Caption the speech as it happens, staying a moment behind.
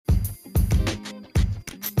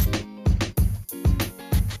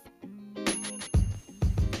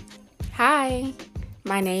Hi,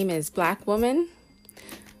 my name is Black Woman,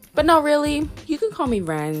 but no, really, you can call me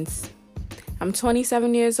Renz. I'm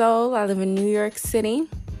 27 years old, I live in New York City,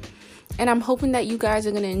 and I'm hoping that you guys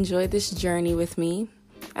are going to enjoy this journey with me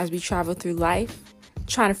as we travel through life,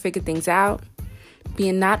 trying to figure things out,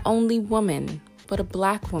 being not only woman, but a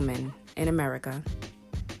Black woman in America.